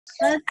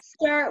Let's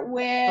start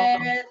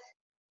with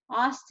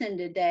Austin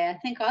today. I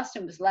think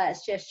Austin was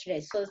last yesterday,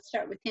 so let's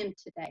start with him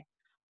today.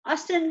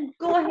 Austin,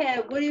 go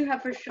ahead. What do you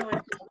have for show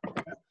and tell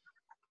today?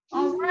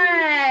 All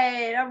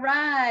right, all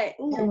right.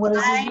 Ooh, And what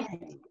is his I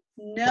name?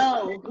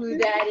 know who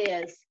that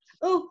is.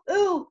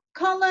 Ooh,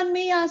 call on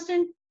me,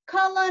 Austin.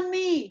 Call on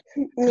me.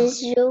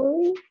 Miss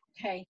Julie.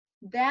 Okay,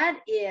 that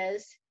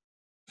is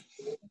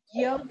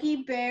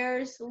Yogi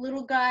Bear's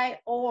little guy,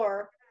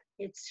 or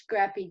it's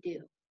Scrappy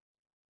Doo.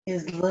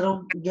 His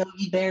little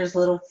Yogi Bear's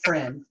little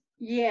friend.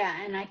 Yeah,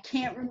 and I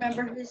can't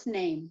remember his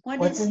name.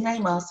 What's his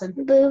name, Austin?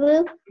 Boo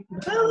Boo.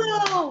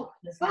 Boo-boo!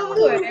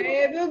 Boo-boo!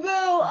 Hey, Boo-boo!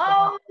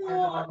 Oh,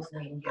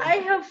 I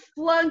have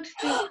flunked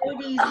the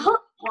 80s.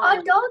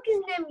 Our dog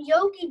is named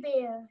Yogi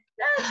Bear.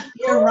 That's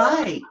You're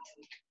right.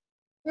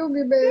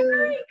 Yogi Bear.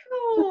 very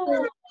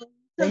cool.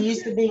 There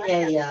used to be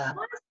a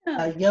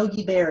Awesome.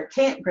 Yogi Bear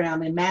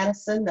campground in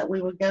Madison that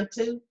we would go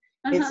to.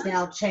 It's Uh-huh.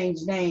 now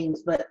changed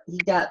names, but he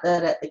got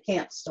that at the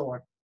camp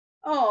store.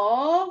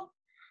 Oh.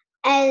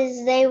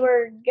 As they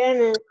were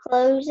gonna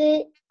close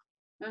it,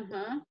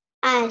 Uh-huh.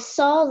 I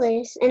saw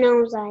this and I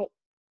was like,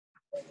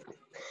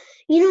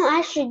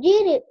 I should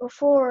get it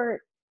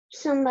before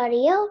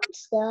somebody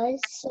else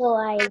does. So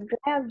I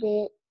grabbed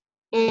it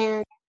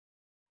and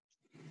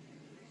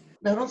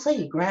No, don't say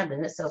you grabbed it.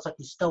 It sounds like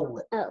you stole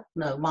it. Oh.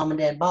 No, Mom and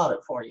Dad bought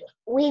it for you.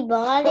 we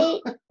bought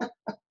it.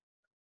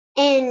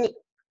 And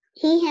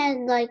he had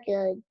like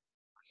a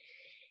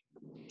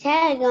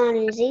tag on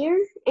his ear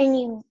and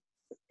you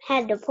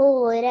had to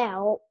pull it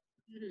out.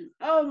 Mhm.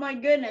 Oh my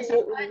goodness.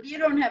 I'm glad you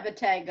don't have a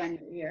tag on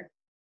your ear.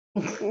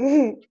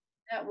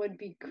 That would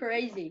be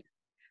crazy.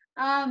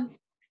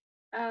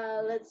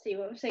 Let's see.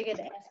 What was I going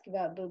to ask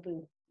about Boo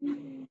Boo?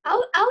 I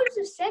was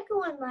the second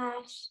one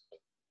last.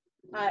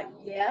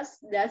 Yes,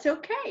 that's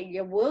okay.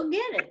 Yeah, we'll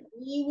get it.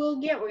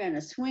 We're going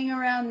to swing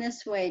around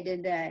this way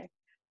today.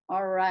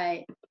 All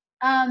right.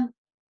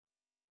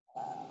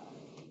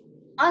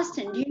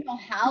 Austin, do you know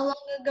how long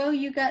ago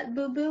you got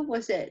Boo Boo?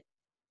 Was it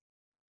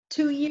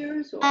 2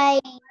 years or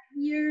 5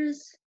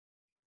 years?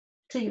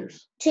 2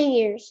 years. 2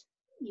 years.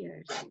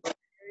 Years. Very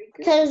good.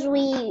 Because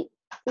we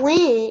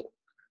went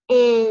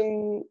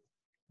and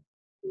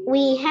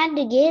we had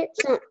to get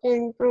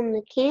something from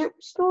the camp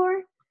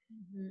store.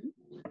 Mhm.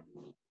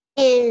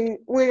 And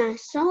when I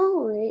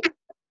saw it,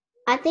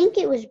 I think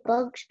it was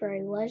bug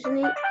spray, wasn't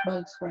it?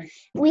 Bug spray.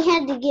 We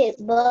had to get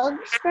bug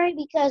spray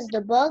because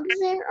the bugs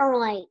there are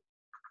like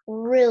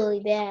really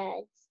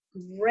bad.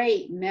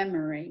 Great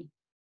memory.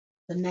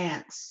 The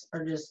gnats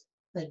are just,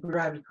 they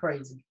drive you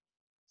crazy.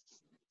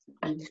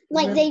 You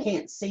Like really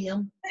can't see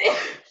them.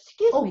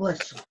 Excuse Oh, me.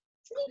 bless you.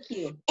 Thank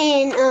you.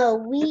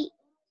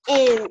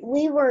 And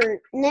we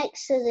were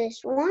next to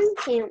this one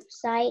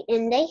campsite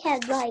and they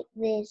had like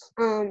this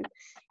tent,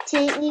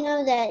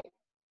 that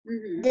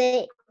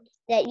Mhm.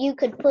 that you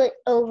could put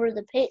over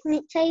the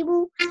picnic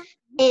table.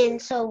 And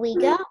so we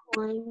got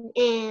one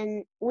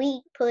and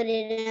we put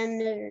it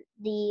under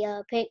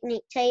the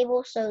picnic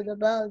table so the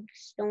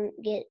bugs don't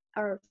get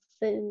our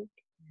food.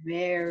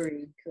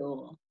 Very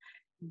cool.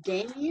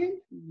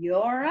 Damien,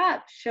 you're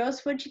up. Show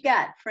us what you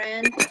got,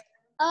 friend.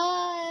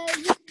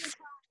 This is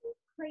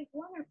crate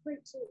 1 or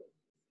crate 2?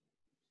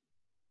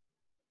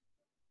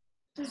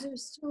 Because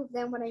there's 2 of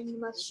them what I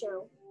must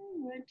show.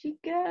 What you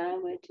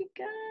got? What you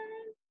got?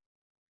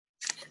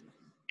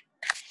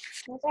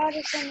 Without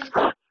it saying,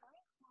 technically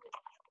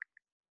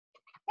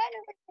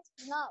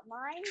it's not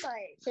mine, but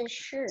It's a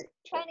shirt.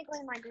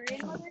 technically my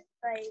grandmother's,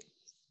 but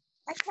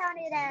I count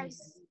it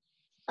as,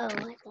 Oh, I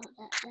thought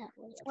that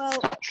was. well,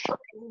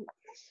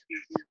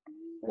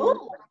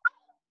 Oh,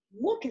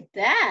 look at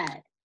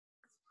that.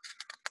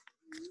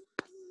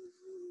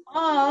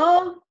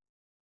 Oh,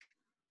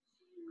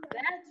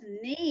 that's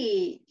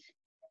neat.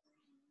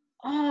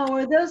 Oh,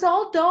 are those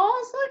all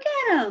dolls? Look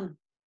at them.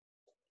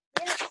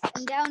 yes,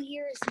 and down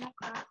here is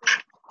Nutcracker.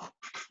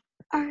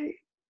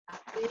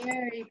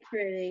 Very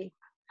pretty.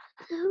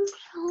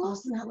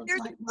 Austin, that looks There's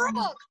like a Mama.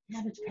 frog.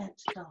 Cabbage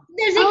Patch dog.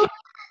 There's a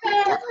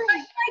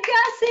my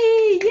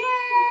Gussie.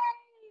 Yay!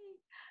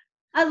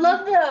 I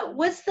love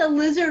what's the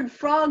lizard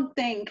frog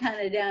thing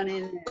kind of down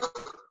in there?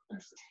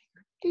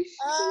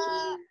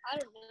 I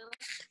don't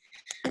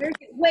know.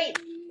 Wait,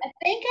 I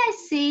think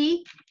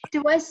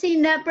do I see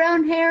nut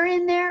brown hair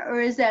in there, or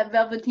is that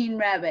Velveteen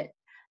Rabbit?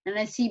 And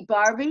I see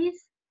Barbies,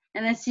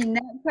 and I see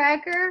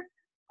Nutcracker.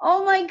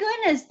 Oh my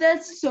goodness,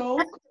 that's so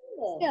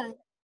cool. Yeah.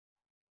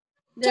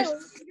 There's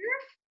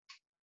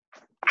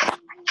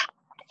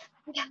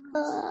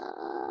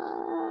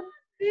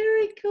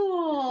very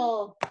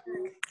cool.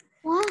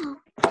 Wow.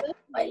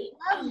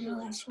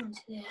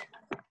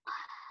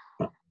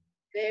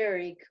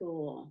 Very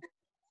cool.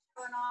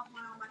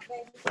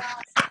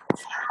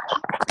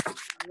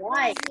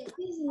 Right.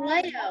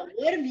 Leia,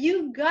 what have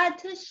you got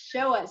to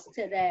show us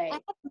today? I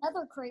have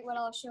another crate what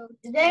I'll show.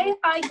 Today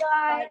I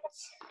got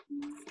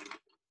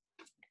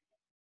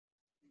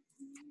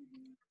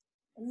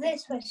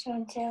this was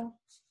shown too.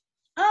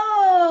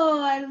 Oh,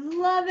 I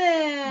love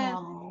it.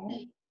 Oh.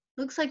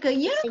 Looks like a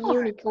It's a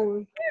unicorn.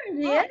 unicorn.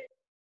 There it is.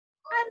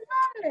 I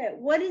love it.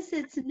 What is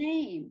its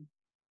name?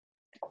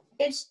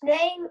 Its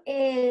name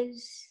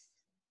is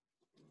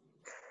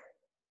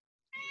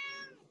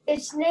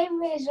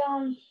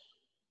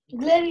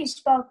Glittery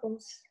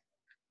Sparkles.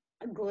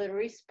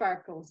 Glittery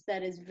Sparkles.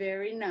 That is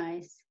very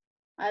nice.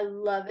 I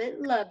love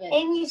it, love it.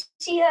 And you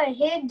see her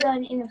hair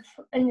done in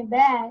the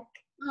back.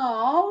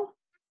 Oh,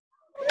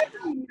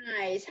 very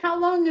nice. How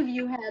long have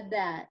you had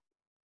that?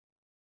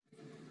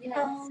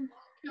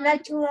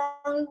 Not too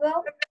long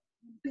ago.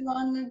 Too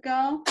long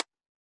ago?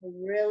 I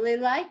really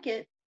like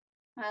it.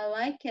 I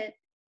like it.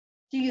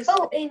 Do you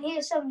Oh, and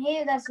here's some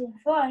hair that's in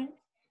front,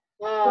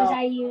 which Oh,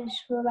 I use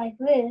for like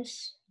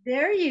this.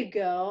 there you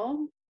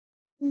go.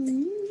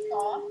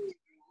 Soft.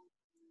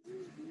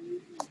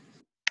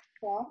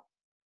 Soft.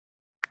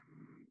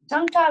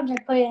 Sometimes I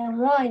put it in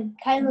one.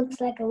 Kind of looks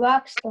like a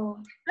rock star.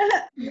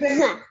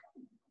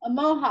 A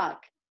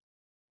mohawk.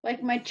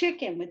 Like my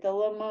chicken with a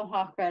little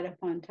mohawk right up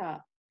on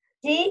top.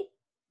 See?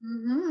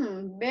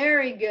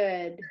 Very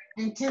good.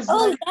 And Tiz,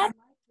 Oh, I like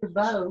your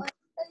bow.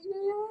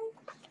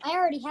 I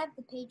already have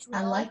the page.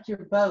 I like your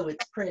bow.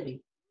 It's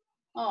pretty.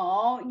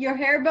 Oh, your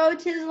hair bow,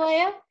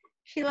 Tislea?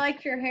 She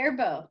likes your hair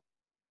bow.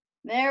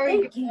 There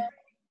we Thank go. you.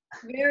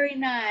 Very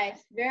nice.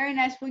 Very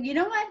nice. Well, you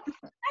know what?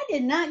 I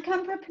did not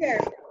come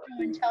prepared for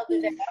show and tell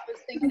today. I was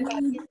thinking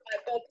about getting my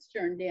books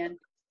turned in.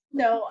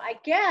 So I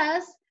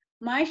guess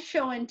my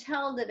show and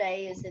tell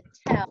today is a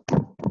tell.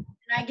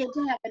 And I get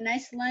to have a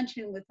nice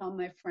luncheon with all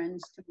my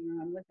friends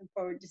tomorrow. I'm looking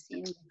forward to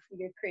seeing the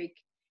Cedar Creek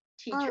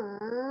teacher.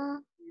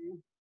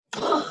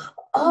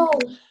 Oh,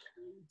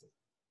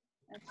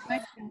 That's my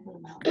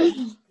show.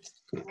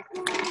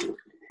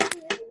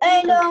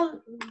 and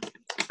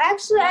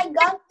actually, I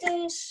got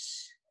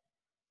this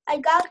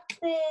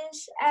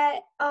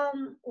at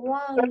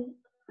one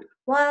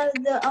of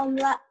the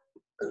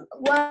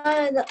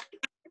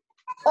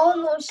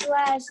almost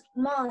last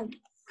month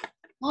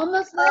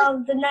Almost like,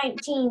 of the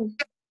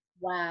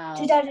wow.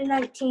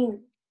 2019.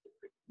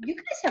 You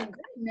guys have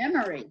good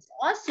memories.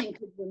 Austin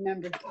could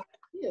remember things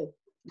too.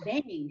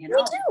 Dang, and Me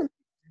all too.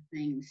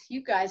 things.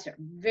 You guys are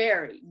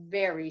very,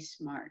 very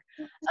smart.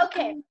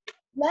 Okay,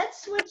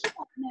 let's switch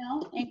up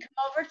now and come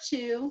over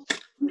to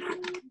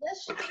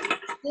English.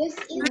 This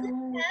is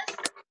the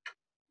test.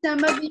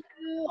 Some of you,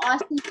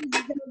 Austin says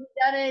he's already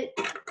done it.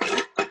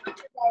 I've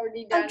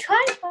already done I'm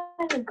trying to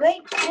find a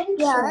great pencil.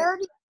 Yeah, I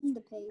already found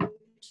the page.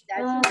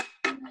 That's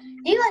Do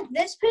you like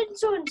this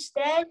pencil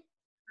instead?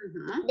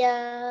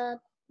 Yeah.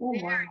 Oh,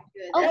 very wow.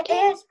 good. It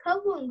has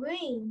purple and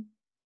green.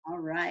 All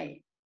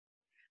right.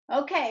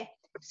 Okay,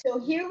 so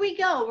here we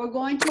go. We're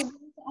going to work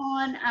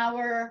on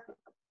our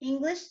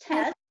English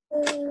test.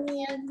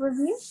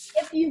 Review?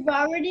 If you've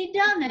already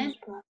done it,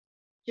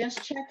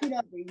 just check it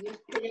over. You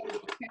sit in and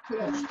check it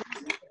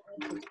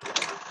over.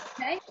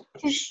 Okay,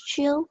 Just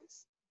chill.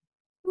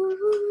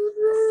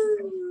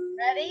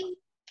 ready?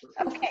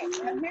 Okay,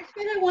 now here's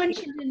what I want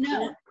you to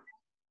know.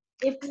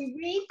 If we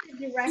read the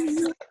directions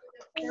for the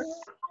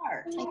first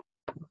part,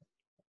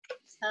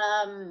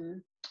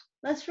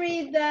 let's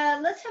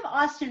have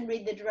Austin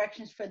read the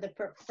directions for the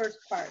first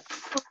part.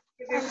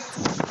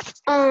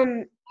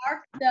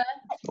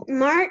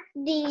 Mark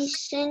the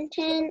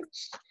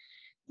sentence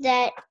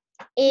that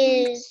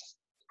is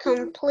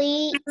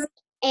complete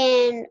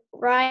and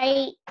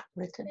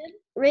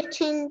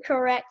written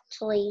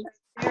correctly.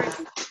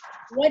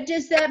 What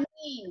does that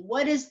mean?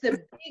 What is the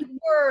big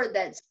word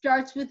that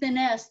starts with an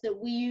S that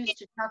we use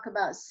to talk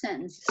about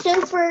sentences?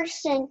 Super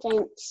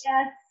sentence.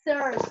 Yes,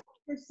 sir.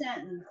 Super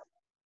sentence.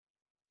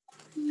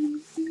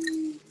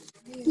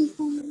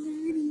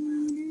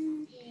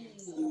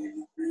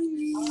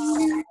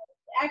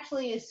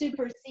 Actually, a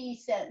super C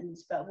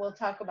sentence, but we'll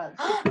talk about.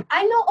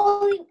 I know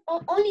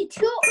only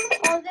two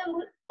of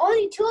them.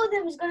 Only two of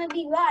them is gonna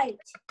be right.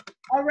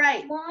 All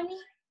right. Monty,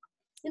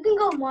 you can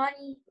go,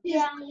 Monty.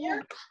 Yeah.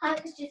 I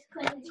was just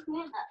putting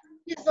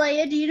it.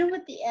 Leia, do you know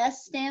what the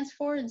S stands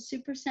for in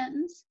super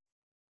sentence?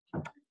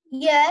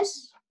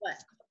 Yes. What?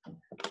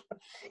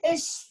 It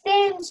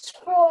stands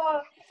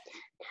for.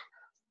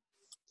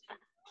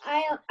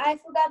 I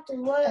forgot the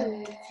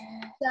word.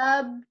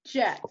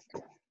 Subject.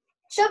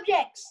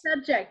 Subjects.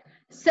 Subject.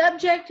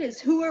 Subject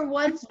is who or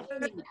what's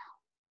doing it.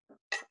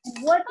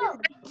 What does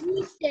the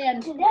U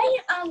stand for? Today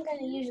I'm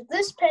gonna use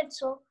this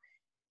pencil.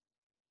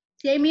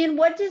 Damien,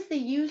 what does the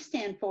U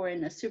stand for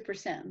in a super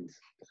sentence?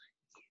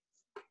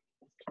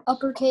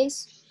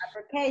 Uppercase.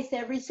 Uppercase.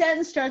 Every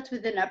sentence starts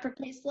with an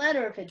uppercase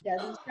letter. If it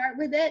doesn't start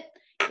with it,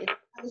 it's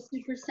not a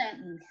super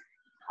sentence.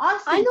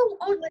 Austin, I know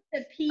what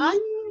the P for?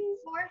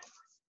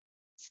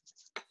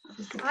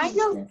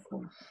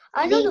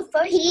 I know the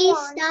first P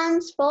one.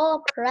 stands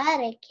for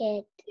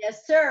predicate.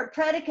 Yes, sir.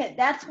 Predicate.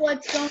 That's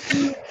what's going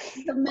to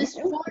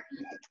Mr.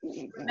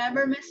 Morton.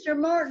 Remember Mr.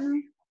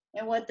 Morton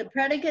and what the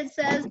predicate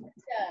says?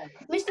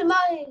 Mr.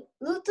 Martin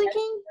Luther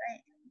King?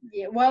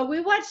 Yeah, well, we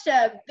watched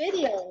a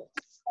video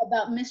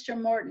about Mr.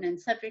 Morton and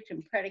subject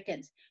and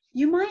predicates.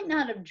 You might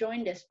not have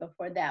joined us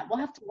before that. We'll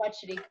have to watch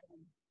it again.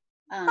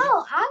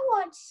 I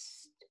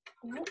watched.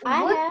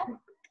 I have.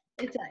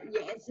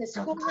 It's a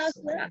schoolhouse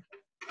rock.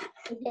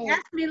 If you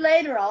ask me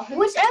later, I'll hook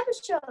Which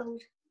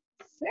episode?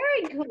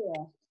 Very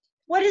cool.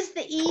 What does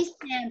the E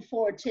stand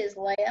for,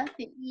 Leia?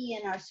 The E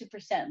in our super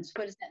sentence.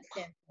 What does that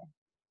stand for?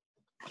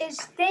 It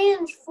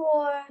stands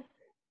for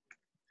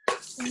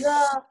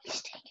the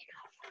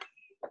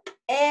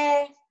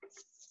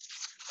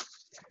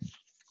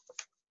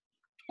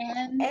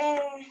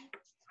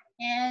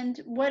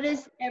And what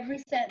does every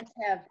sentence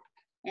have?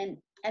 And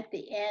at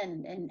the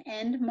end, an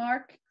end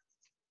mark?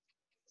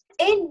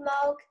 end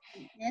mark.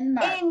 End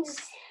mark. And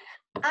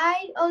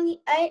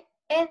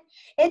and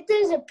if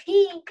there's a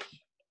P,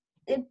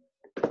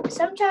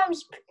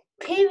 sometimes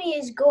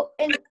periods go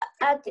in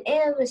at the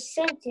end of a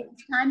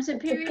sentence. Times a The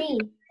period P.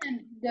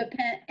 and the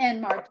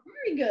end mark.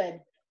 Very good.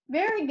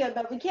 Very good.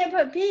 But we can't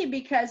put P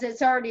because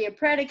it's already a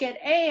predicate,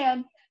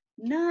 and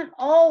not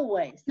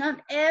always.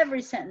 Not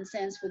every sentence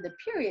ends with a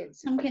period.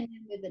 Some can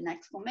end with an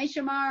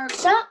exclamation mark.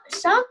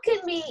 Some can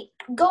be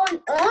going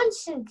on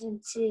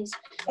sentences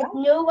if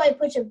nobody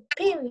puts a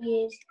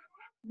period.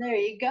 There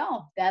you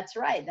go. That's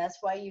right. That's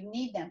why you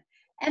need them.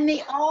 And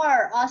the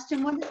R,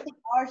 Austin, what does the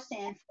R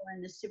stand for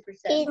in the super It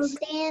sentence?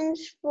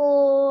 stands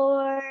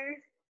for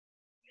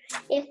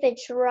if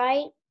it's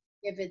right.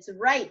 If it's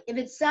right, if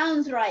it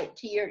sounds right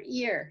to your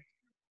ear.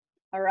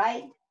 All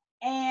right.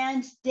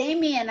 And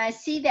Damien, I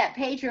see that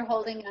page you're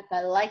holding up.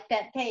 I like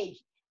that page.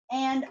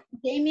 And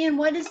Damien,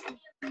 what does the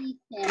C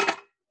stand for in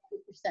the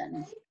super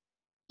sentence?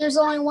 There's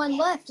only one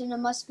left, and it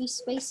must be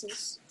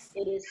spaces.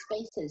 It is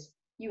spaces.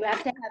 You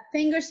have to have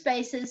finger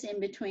spaces in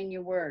between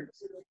your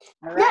words.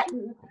 All right.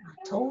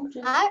 I told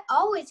you. I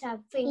always have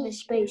finger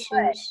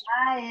spaces.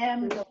 I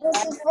am the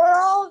This is for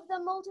all of the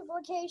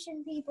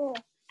multiplication people,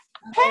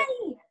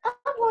 Hey, I'm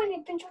going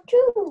to pencil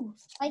too.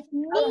 like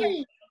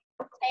me.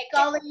 Take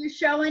all of your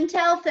show and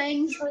tell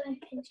things,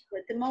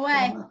 put them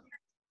away.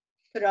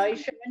 Put all your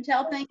show and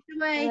tell things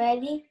away.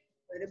 Ready?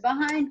 Put it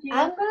behind you.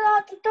 I'm gonna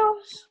lock the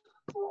doors.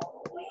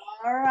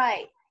 All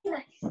right.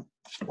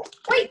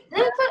 Wait,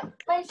 let me put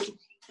my.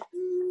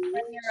 Bring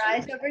your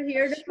eyes over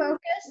here to focus.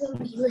 We'll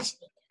be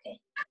listening, okay?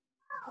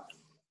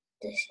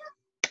 This.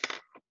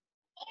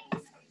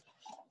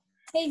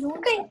 Hey, who?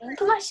 Okay,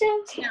 put my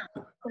sense.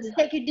 Just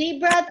take a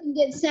deep breath and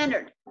get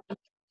centered.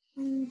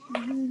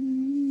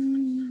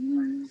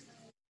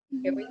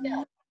 Here we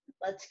go.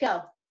 Let's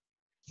go.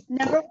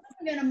 Number one,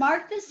 we're going to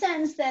mark the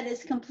sentence that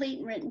is complete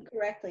and written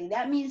correctly.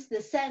 That means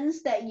the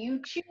sentence that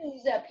you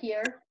choose up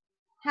here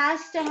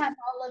has to have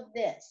all of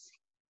this.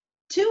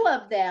 Two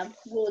of them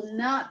will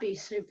not be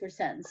super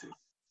sentences.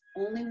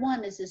 Only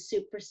one is a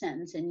super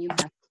sentence, and you have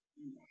to.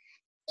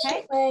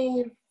 Okay?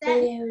 Play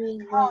very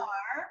well.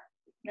 Are,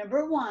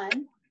 number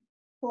one,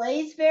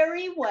 plays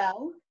very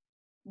well.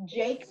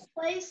 Jake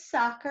plays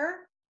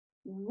soccer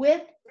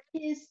with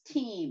his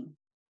team.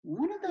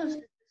 One of those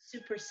is a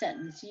super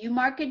sentence. You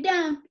mark it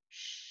down.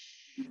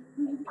 Shh.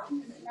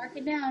 Mark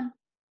it down.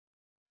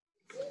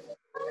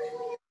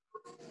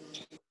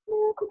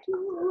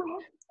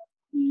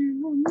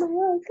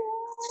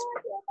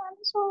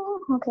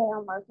 Okay,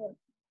 I'll mark it.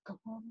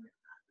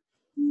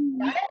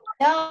 Got it?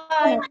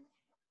 Done.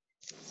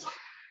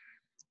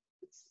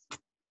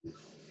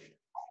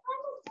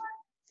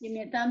 Give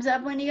me a thumbs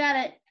up when you got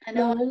it. I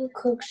know. Mom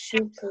cooks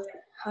super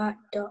hot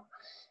dog.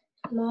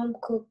 Mom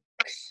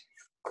cooks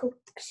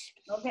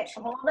Okay,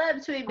 hold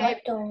up, sweet hot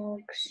baby.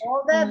 dogs.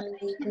 Hold up. on the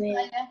Tis grill.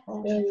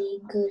 Leia. Very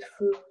good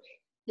food.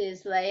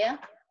 Tis Leia.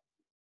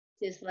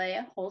 Tis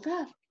Leia. Hold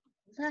up.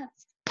 Hold up.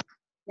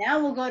 Now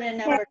we'll go to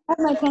number Have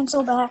my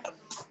pencil back.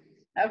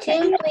 okay.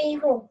 Tim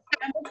Label.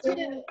 Number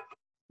two.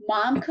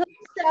 Mom cooks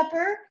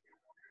supper,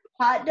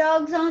 hot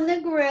dogs on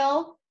the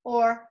grill,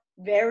 or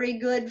very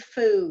good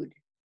food.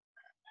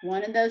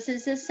 One of those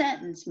is a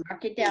sentence.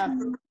 Mark it down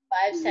for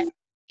 5 seconds.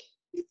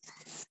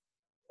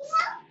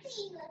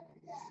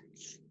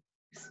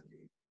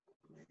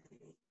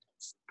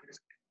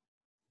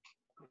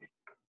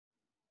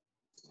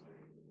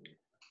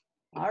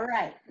 All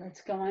right,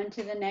 let's go on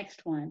to the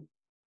next one.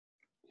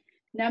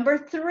 Number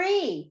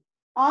 3,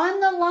 on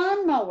the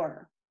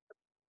lawnmower.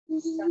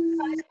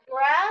 Cut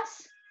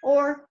grass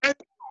or cut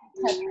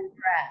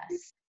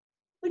grass?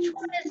 Which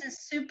one is a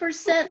super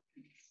sentence?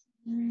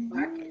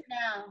 Mark it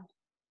now.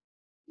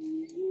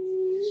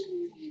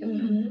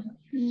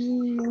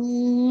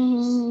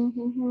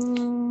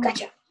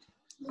 Gotcha.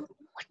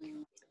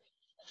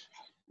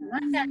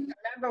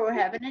 Remember, we're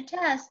having a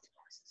test.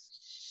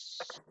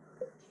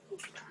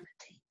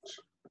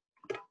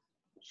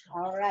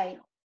 All right.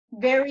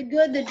 Very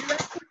good. The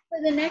directions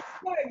for the next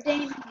part,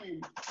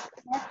 Damien.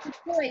 Mark the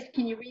choice.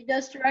 Can you read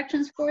those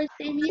directions for us,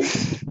 Damien?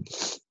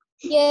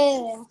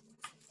 Yeah.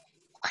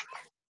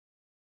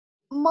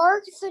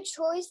 Mark the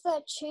choice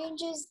that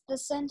changes the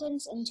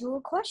sentence into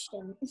a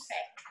question.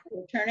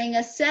 We're turning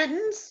a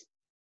sentence,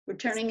 we're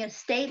turning a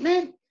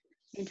statement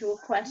into a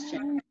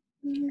question.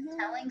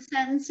 Telling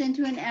sentence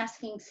into an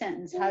asking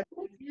sentence. How do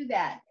we do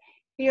that?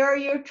 Here are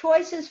your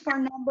choices for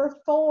number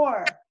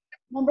 4.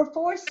 Number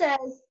 4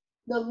 says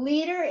the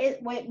leader is,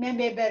 wait,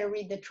 maybe I better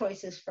read the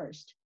choices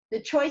first.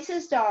 The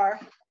choices are,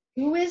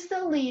 who is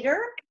the leader,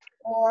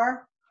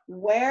 or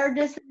Where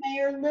does the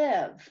mayor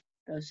live?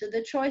 Those are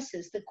the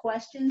choices. The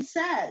question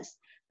says,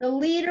 the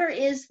leader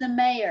is the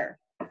mayor.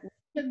 Which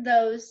of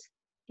those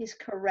is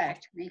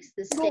correct? Makes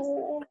the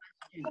statement.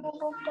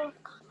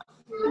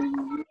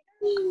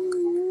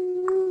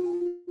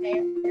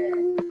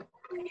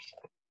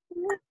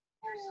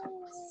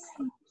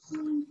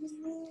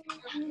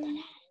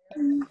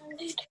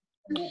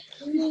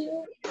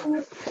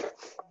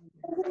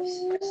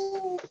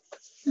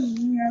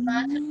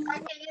 Lots of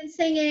talking and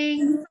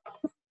singing.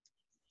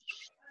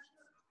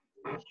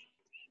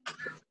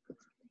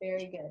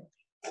 Very good.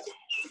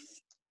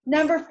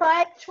 Number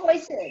 5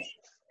 choices.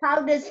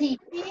 How does he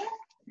feel,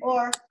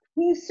 or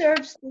who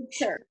serves the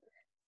church?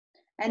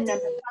 And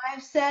number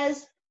 5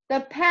 says,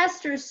 the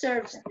pastor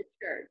serves the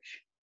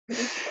church.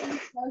 Which one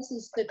of those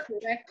is the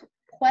correct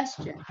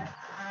question?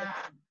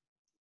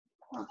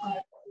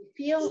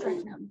 Feel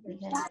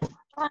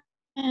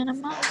And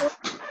I'm not.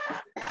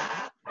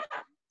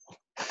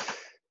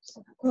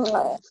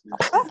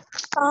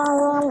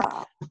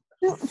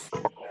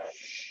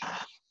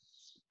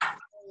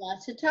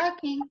 lots of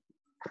talking.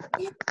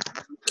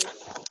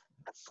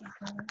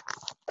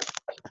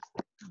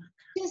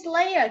 Ms.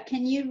 Leah,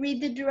 can you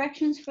read the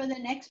directions for the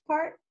next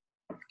part?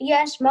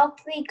 Yes,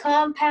 monthly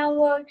compound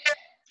word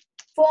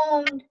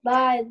formed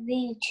by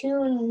the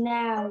two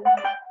nouns.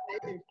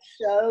 You're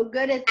so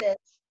good at this.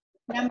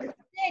 Number 6,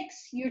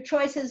 your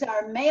choices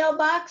are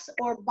mailbox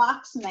or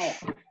box mail.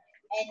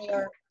 And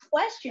your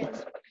questions,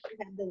 you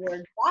have the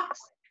word box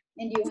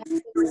and you have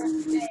the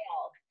word mail.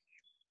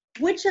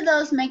 Which of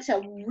those makes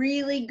a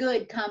really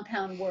good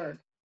compound word?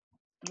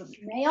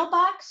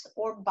 Mailbox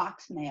or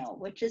box mail?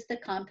 Which is the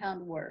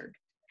compound word?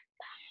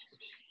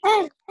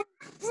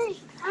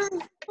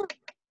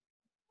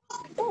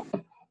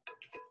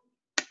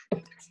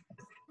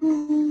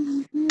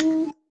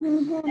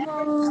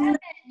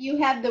 You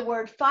have the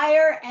word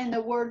fire and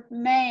the word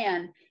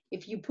man.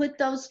 If you put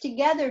those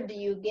together, do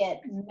you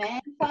get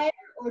man fire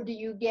or do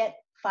you get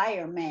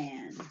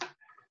fireman?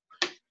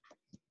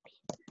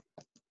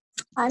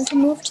 Time to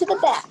move to the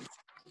back.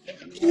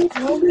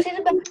 Move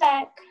to the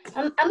back.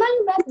 I'm on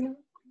the back now.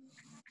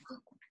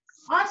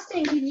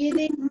 Austin, can you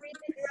then read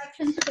the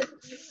directions for the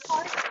next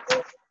part?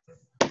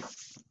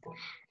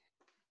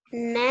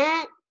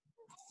 Matt,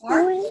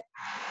 Mark?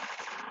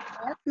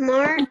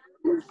 Mark,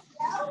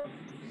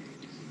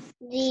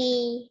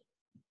 the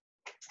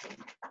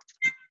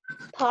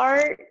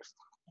part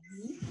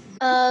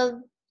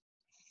of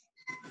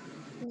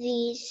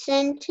the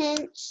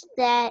sentence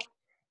that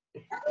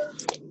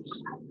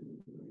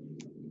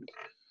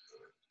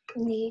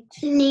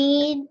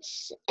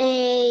needs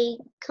a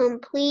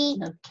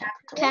complete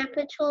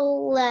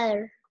capital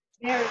letter.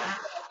 Very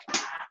good.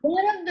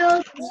 One of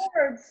those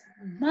words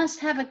must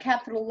have a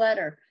capital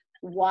letter.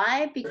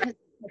 Why? Because it's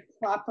a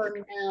proper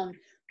noun.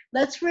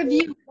 Let's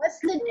review. What's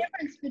the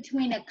difference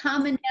between a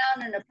common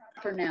noun and a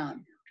proper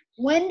noun?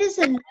 When does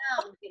a noun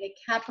get a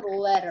capital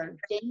letter?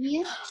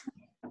 Damien?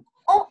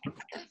 Oh,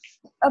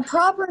 a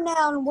proper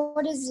noun,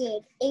 what is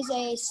it? Is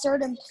a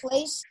certain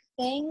place,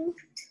 thing,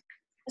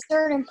 a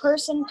certain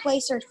person,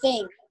 place, or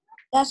thing.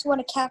 That's what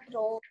a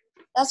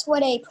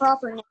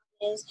proper noun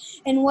is.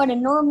 And what a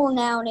normal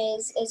noun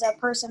is a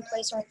person,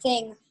 place, or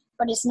thing,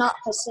 but it's not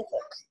specific.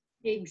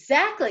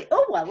 Exactly.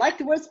 Oh, I like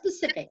the word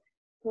specific.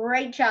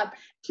 Great job.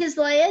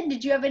 Kislaya,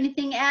 did you have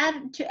anything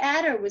to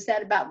add, or was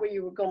that about where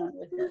you were going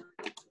with it?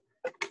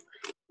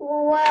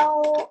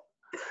 Well,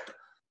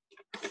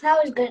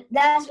 that was good.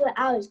 That's what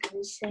I was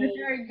going to say.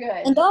 Very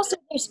good. And also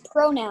there's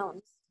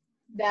pronouns.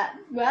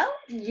 Well,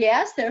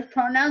 yes, there are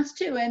pronouns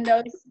too, and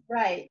those,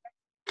 right.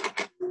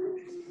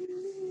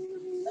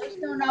 Those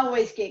don't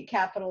always get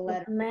capital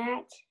letters.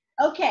 Matt.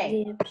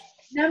 Okay,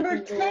 number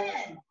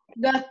 10,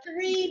 the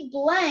 3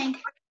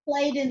 blank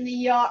played in the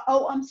yard.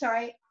 Oh, I'm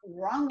sorry,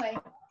 wrong way.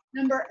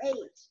 Number 8,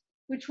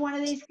 which one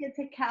of these gets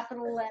a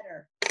capital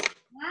letter?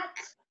 Matt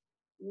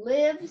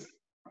lives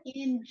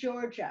in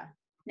Georgia.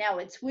 Now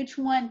it's which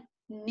one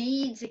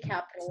needs a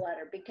capital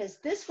letter, because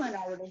this one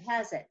already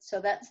has it, so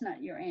that's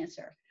not your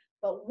answer.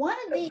 But one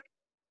of these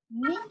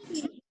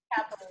needs a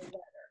capital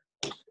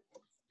letter.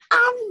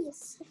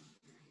 Obvious.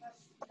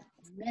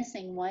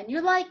 Missing one.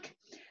 You're like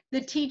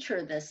the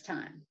teacher this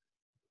time.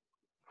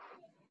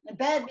 A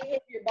bad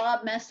behavior,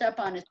 Bob messed up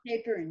on his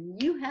paper and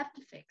you have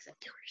to fix it.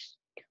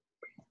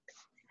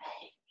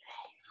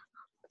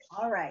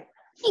 All right.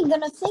 I'm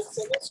gonna fix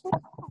it this way.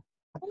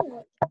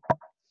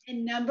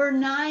 And number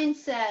 9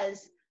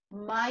 says,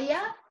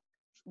 Maya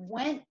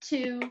went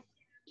to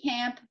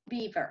Camp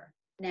Beaver.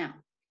 Now,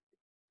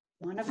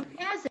 one of them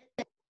has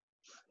it.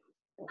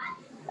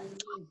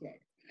 Needs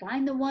it.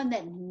 Find the one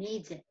that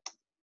needs it.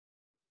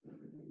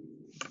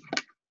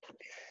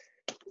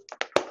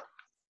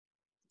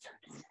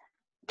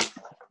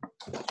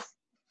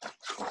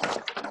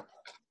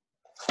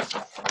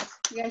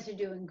 You guys are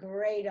doing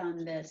great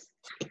on this.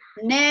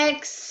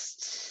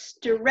 Next,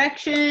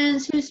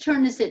 directions. Whose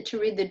turn is it to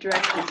read the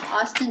directions?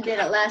 Austin did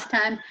it last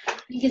time. I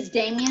think it's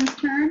Damien's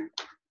turn.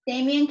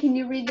 Damien, can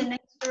you read the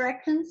next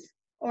directions?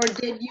 Or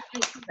did you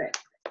just do it?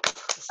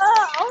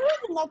 I'll read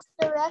the next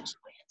direction.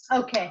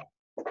 Okay.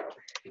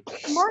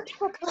 Mark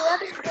the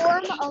correct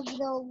form of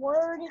the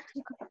word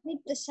to complete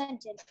the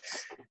sentence.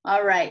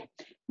 All right.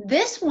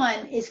 This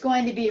one is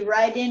going to be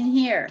right in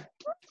here.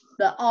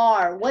 The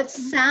R. What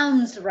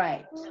sounds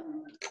right?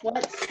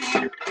 What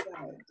sounds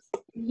right?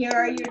 Here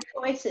are your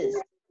choices.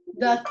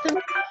 The 3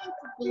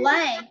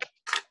 blank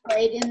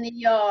played in the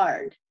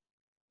yard.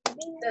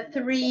 The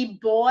 3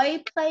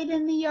 boy played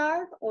in the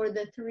yard, or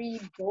the 3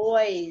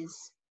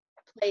 boys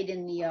played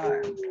in the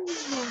yard?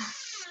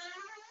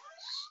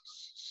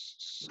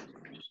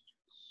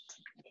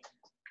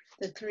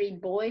 The 3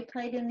 boy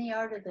played in the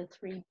yard, or the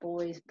 3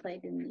 boys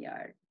played in the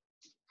yard?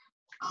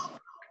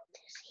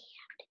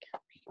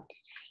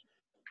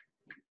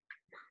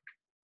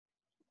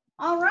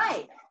 All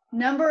right,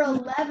 number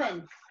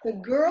 11. The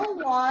girl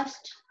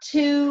lost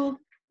 2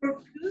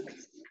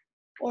 tooths,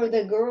 or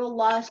the girl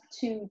lost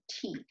 2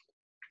 teeth?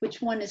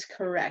 Which one is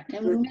correct?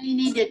 And we may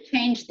need to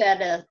change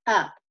that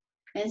up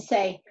and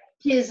say,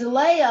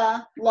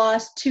 Tisleia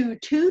lost 2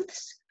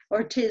 tooths,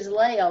 or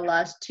Tisleia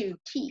lost 2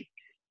 teeth?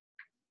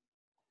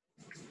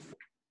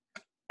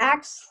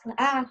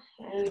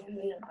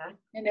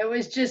 And it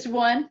was just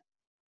one?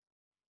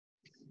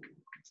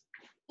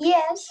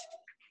 Yes.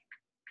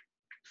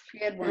 She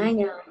had I one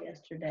know.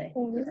 yesterday.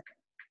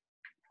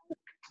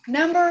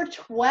 Number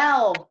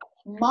 12.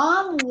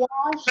 Mom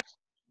washed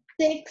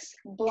 6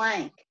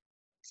 blank.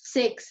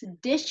 6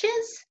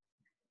 dishes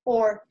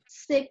or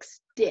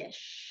 6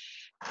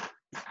 dish?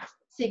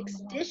 6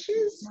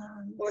 dishes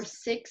or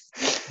 6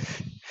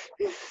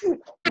 dish?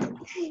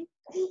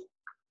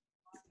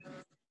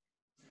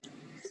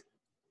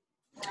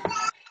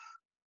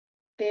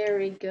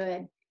 Very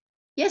good.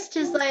 Yes,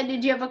 Tisleia,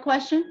 did you have a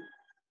question?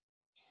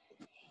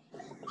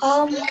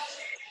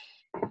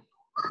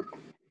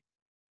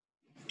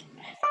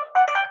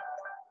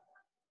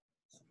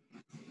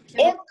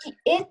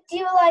 If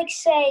you like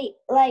say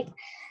like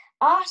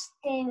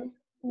Austin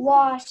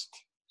washed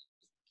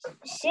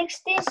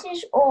 6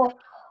 dishes or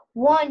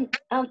 1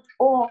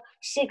 or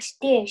 6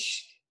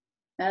 dish.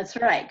 That's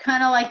right,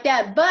 kind of like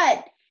that.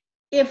 But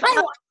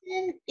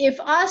if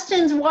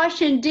Austin's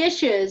washing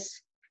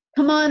dishes,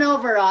 come on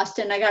over,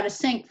 Austin. I got a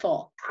sink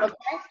full.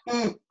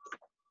 Okay.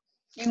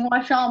 You can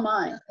wash all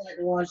mine. I like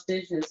to wash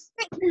dishes.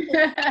 You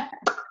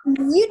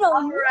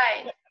All don't.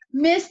 right.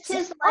 Miss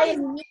Tisleia,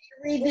 you need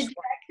to read the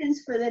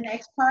directions for the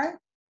next part.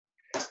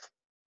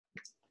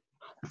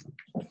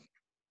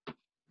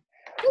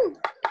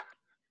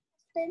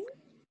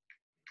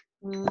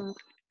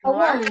 A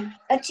 1,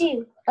 a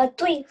 2, a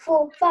 3,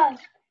 4, 5.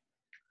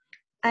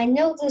 I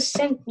know the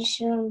sentence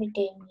only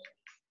did.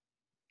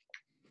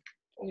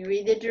 Can you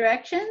read the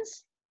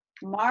directions?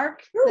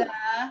 Mark the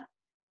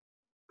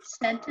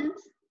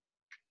sentence.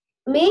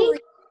 Me?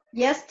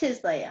 Yes,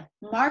 Tisleia.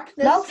 Mark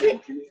the Mark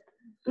it. sentence.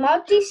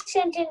 Mark the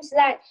sentence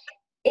that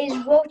is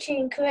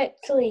written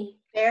correctly.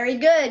 Very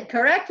good.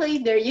 Correctly.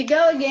 There you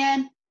go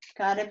again.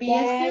 Gotta be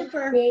a Dad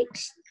super.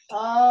 fixed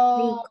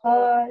Oh, the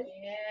car,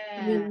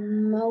 yeah. the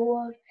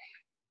mower,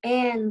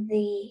 and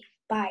the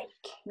bike.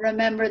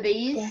 Remember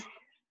these? Yeah.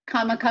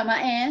 Comma, comma,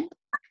 and.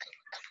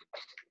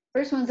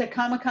 First one's a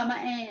comma, comma,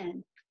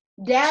 and.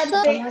 Dad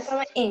Comma, fixed.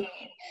 comma, and.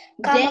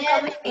 Comma,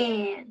 comma, Dad,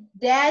 and.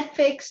 Dad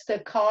fixed the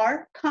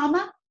car,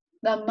 comma,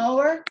 the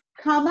mower,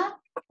 comma,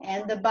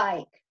 and the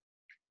bike.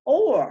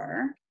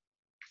 Or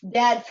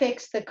Dad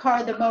fixed the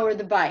car, the mower,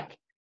 the bike.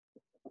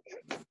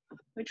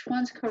 Which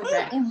one's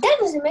correct? That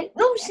doesn't make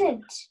no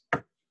sense.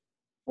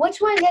 Which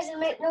one doesn't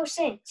make no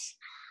sense?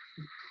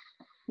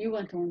 You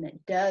want the one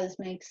that does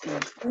make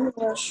sense.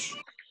 English.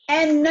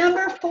 And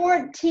number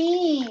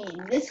 14.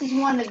 This is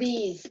one of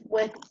these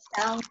with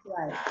sounds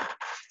right.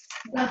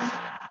 The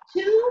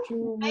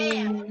 2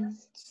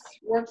 vans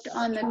worked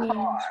on the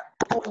car.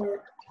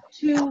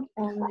 2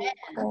 men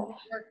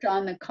worked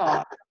on the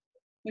car.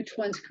 Which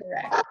one's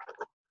correct?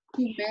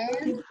 2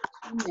 men,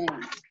 2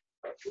 men.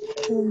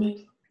 2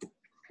 men.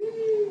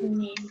 2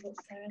 men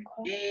worked on the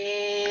car.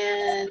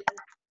 And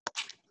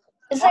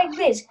It's like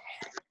this.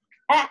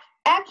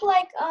 Act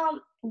like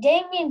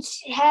Damien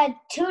had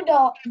 2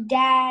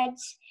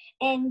 dads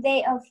and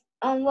they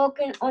are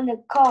working on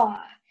the car.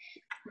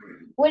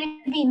 Would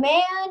it be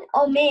man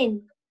or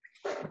men?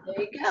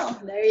 there you go.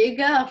 There you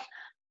go.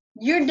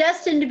 You're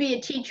destined to be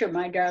a teacher,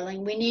 my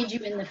darling. We need you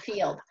in the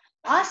field.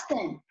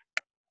 Austin.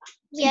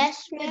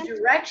 Yes, The ma'am.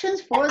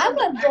 directions for I the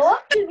would go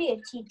up to be a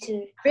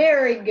teacher.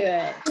 very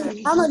good.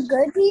 I'm a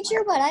good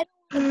teacher, but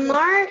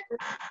Mark,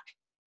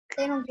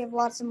 they don't give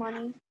lots of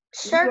money.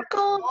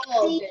 circle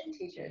All the good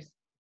teachers.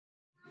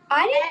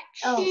 I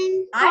didn't.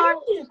 action I part,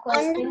 didn't do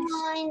questions.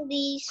 underline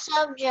the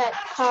subject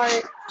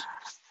part.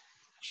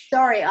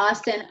 Sorry,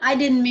 Austin. I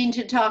didn't mean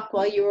to talk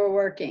while you were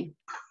working.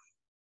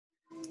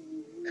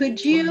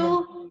 Could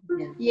you,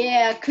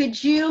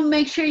 could you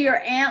make sure your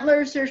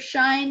antlers are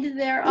shined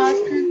there,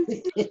 Austin?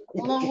 I'm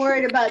a little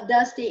worried about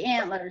dusty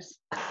antlers.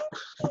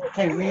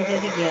 Okay, read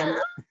it again.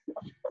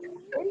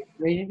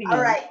 Read it again.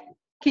 All right.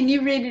 Can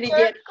you read it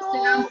again,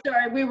 Austin? I'm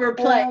sorry, we were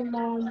playing.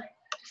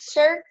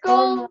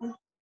 Circle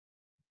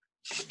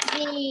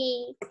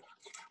the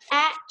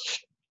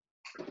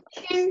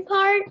action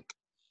part,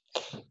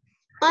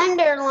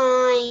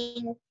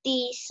 underline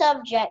the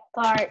subject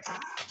part.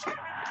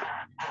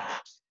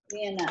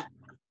 Vienna.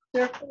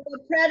 Circle the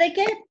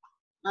predicate,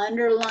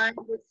 underline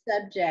the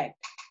subject.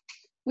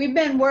 We've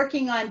been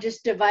working on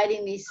just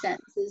dividing these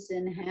sentences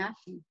in half.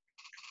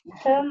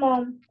 Her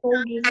mom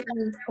told you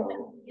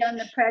info. On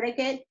the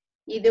predicate,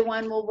 either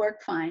one will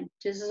work fine,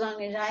 just as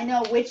long as I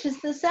know which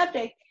is the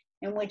subject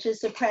and which is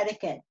the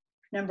predicate.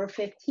 Number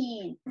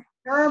 15,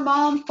 her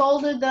mom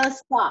folded the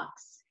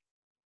socks.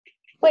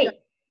 Wait,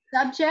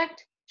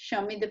 Subject,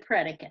 show me the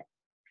predicate.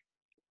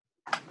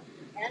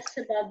 S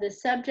above the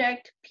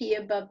subject, P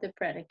above the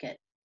predicate.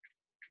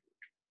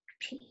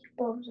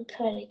 people the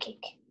predicate.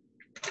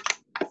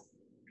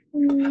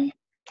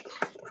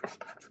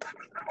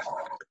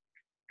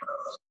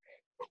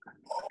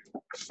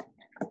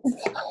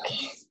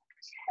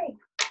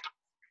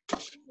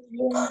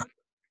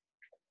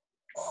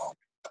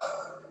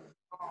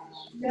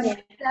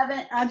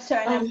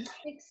 Number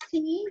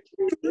 16,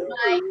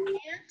 my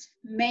aunt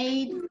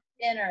made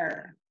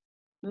dinner.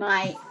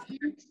 My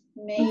aunt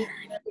made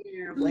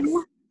dinner. What is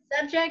the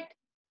subject?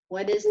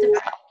 What is the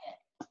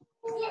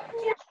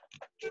predicate?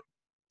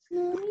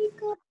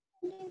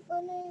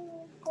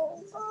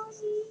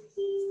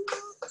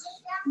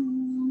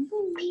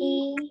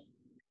 P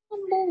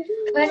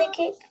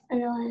predicate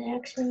and an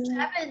action.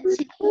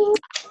 17,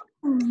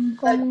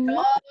 the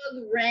dog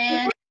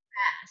ran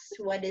fast.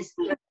 What is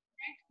the subject?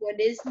 What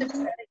is the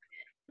predicate?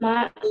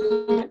 My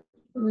aunt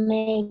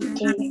made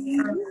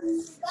dinner.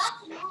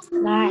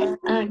 My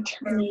aunt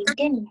made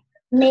dinner.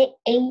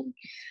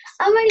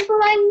 I'm ready for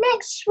my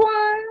next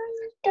one.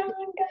 Dun,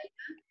 dun,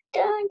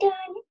 dun, dun.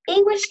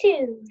 English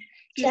 2,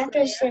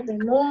 chapter 7.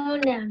 More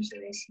nouns.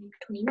 Lesson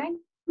 29.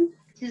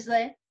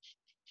 Tisley?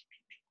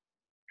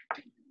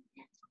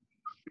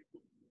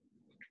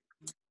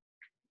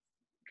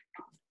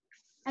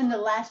 And the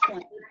last one,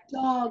 the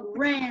dog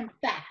ran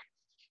fast.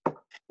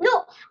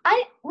 No,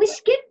 we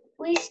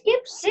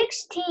skipped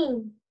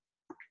 16.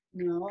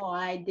 No,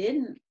 I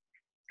didn't.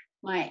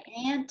 My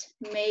aunt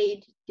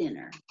made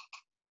dinner.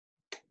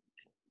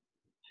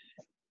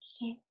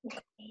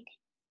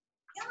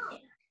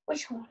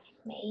 Which one?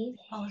 Made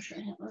Polish your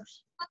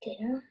antlers.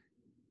 dinner.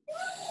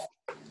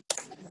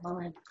 All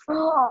right.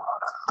 Oh.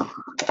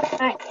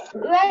 Alright,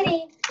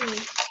 ready?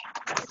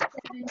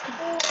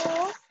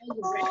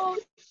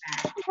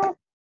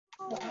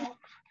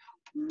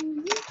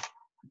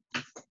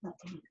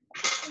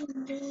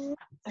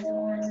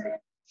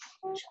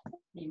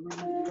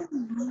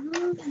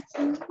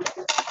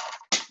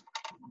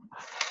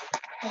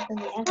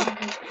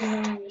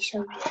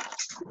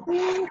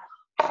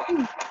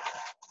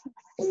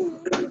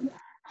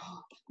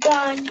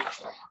 Done.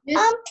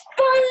 I'm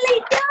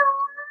finally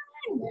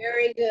done.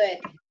 Very good.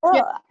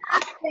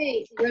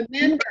 Okay,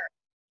 remember,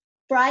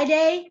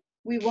 Friday,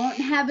 we won't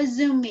have a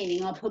Zoom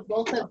meeting. I'll put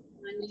both of them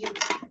on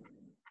YouTube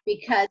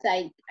because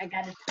I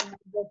got to turn my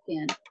book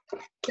in.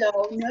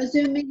 So no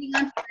Zoom meeting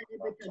on Friday,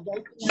 but they'll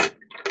both be on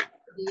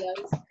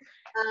videos.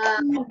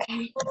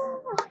 Okay.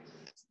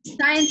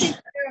 Science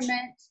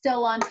experiment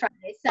still on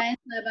Friday. Science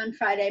lab on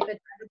Friday, but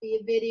that'll be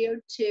a video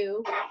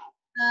too.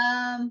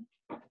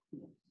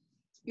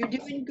 You're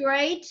doing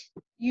great.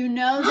 You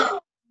know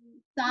that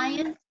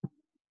science,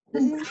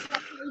 the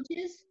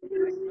pages,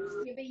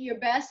 give it your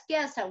best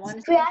guess. I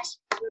want to Yes.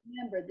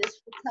 remember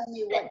this will tell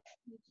me what to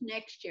teach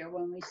next year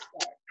when we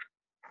start.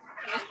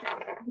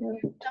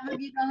 Some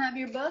of you don't have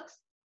your books.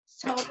 It's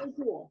totally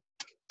cool.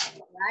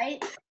 Right?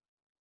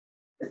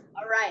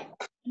 All right.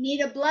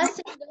 Need a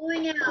blessing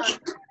going out.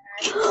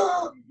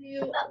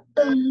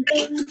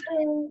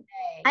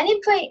 I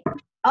didn't play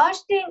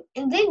Austin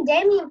and then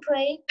Damien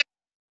played.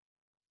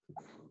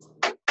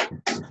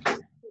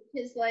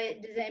 Does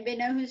anybody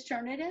know whose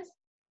turn it is?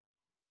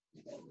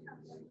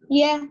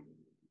 Yeah,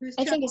 Whose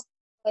I turn? think it's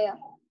Leia.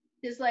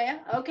 Is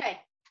Leah? Okay.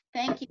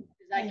 Thank you,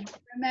 because I can't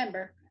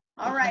remember.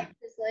 All right,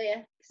 Ms.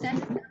 Leah,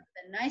 send us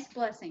a nice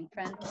blessing,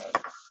 friend.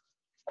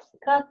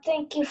 God,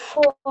 thank you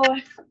for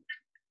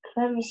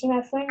let me see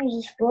my friend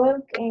who just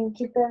broke and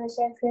keep them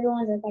safe for the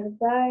ones that got a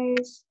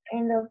virus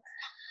and the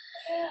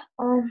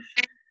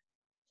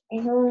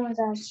the ones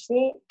that are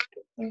sick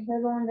and the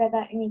ones that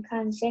got any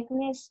kind of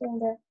sickness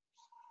and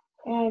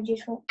I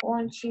just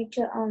want you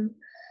to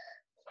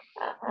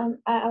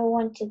I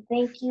want to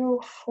thank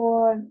you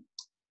for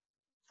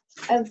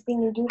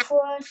everything you do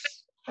for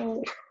us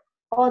and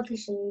all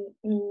this in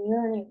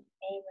your name.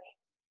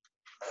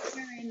 Amen.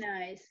 Very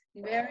nice.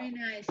 Very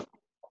nice.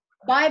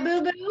 Bye,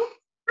 Boo Boo.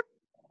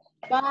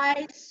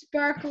 Bye,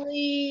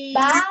 Sparkly.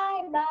 Bye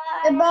bye.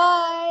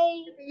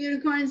 Goodbye. The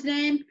unicorn's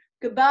name.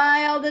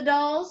 Goodbye, all the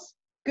dolls.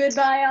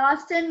 Goodbye,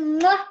 Austin.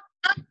 Mwah.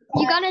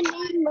 You gotta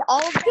name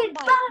all of them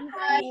by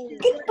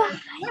Goodbye.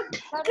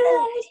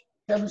 Goodbye.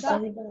 Tell us Good.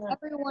 everything.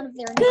 every one of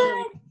their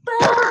names.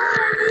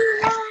 Goodbye.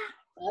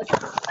 Goodbye.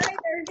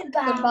 Goodbye.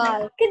 Goodbye.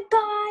 Bye.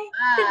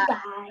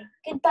 Goodbye.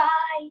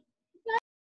 Goodbye.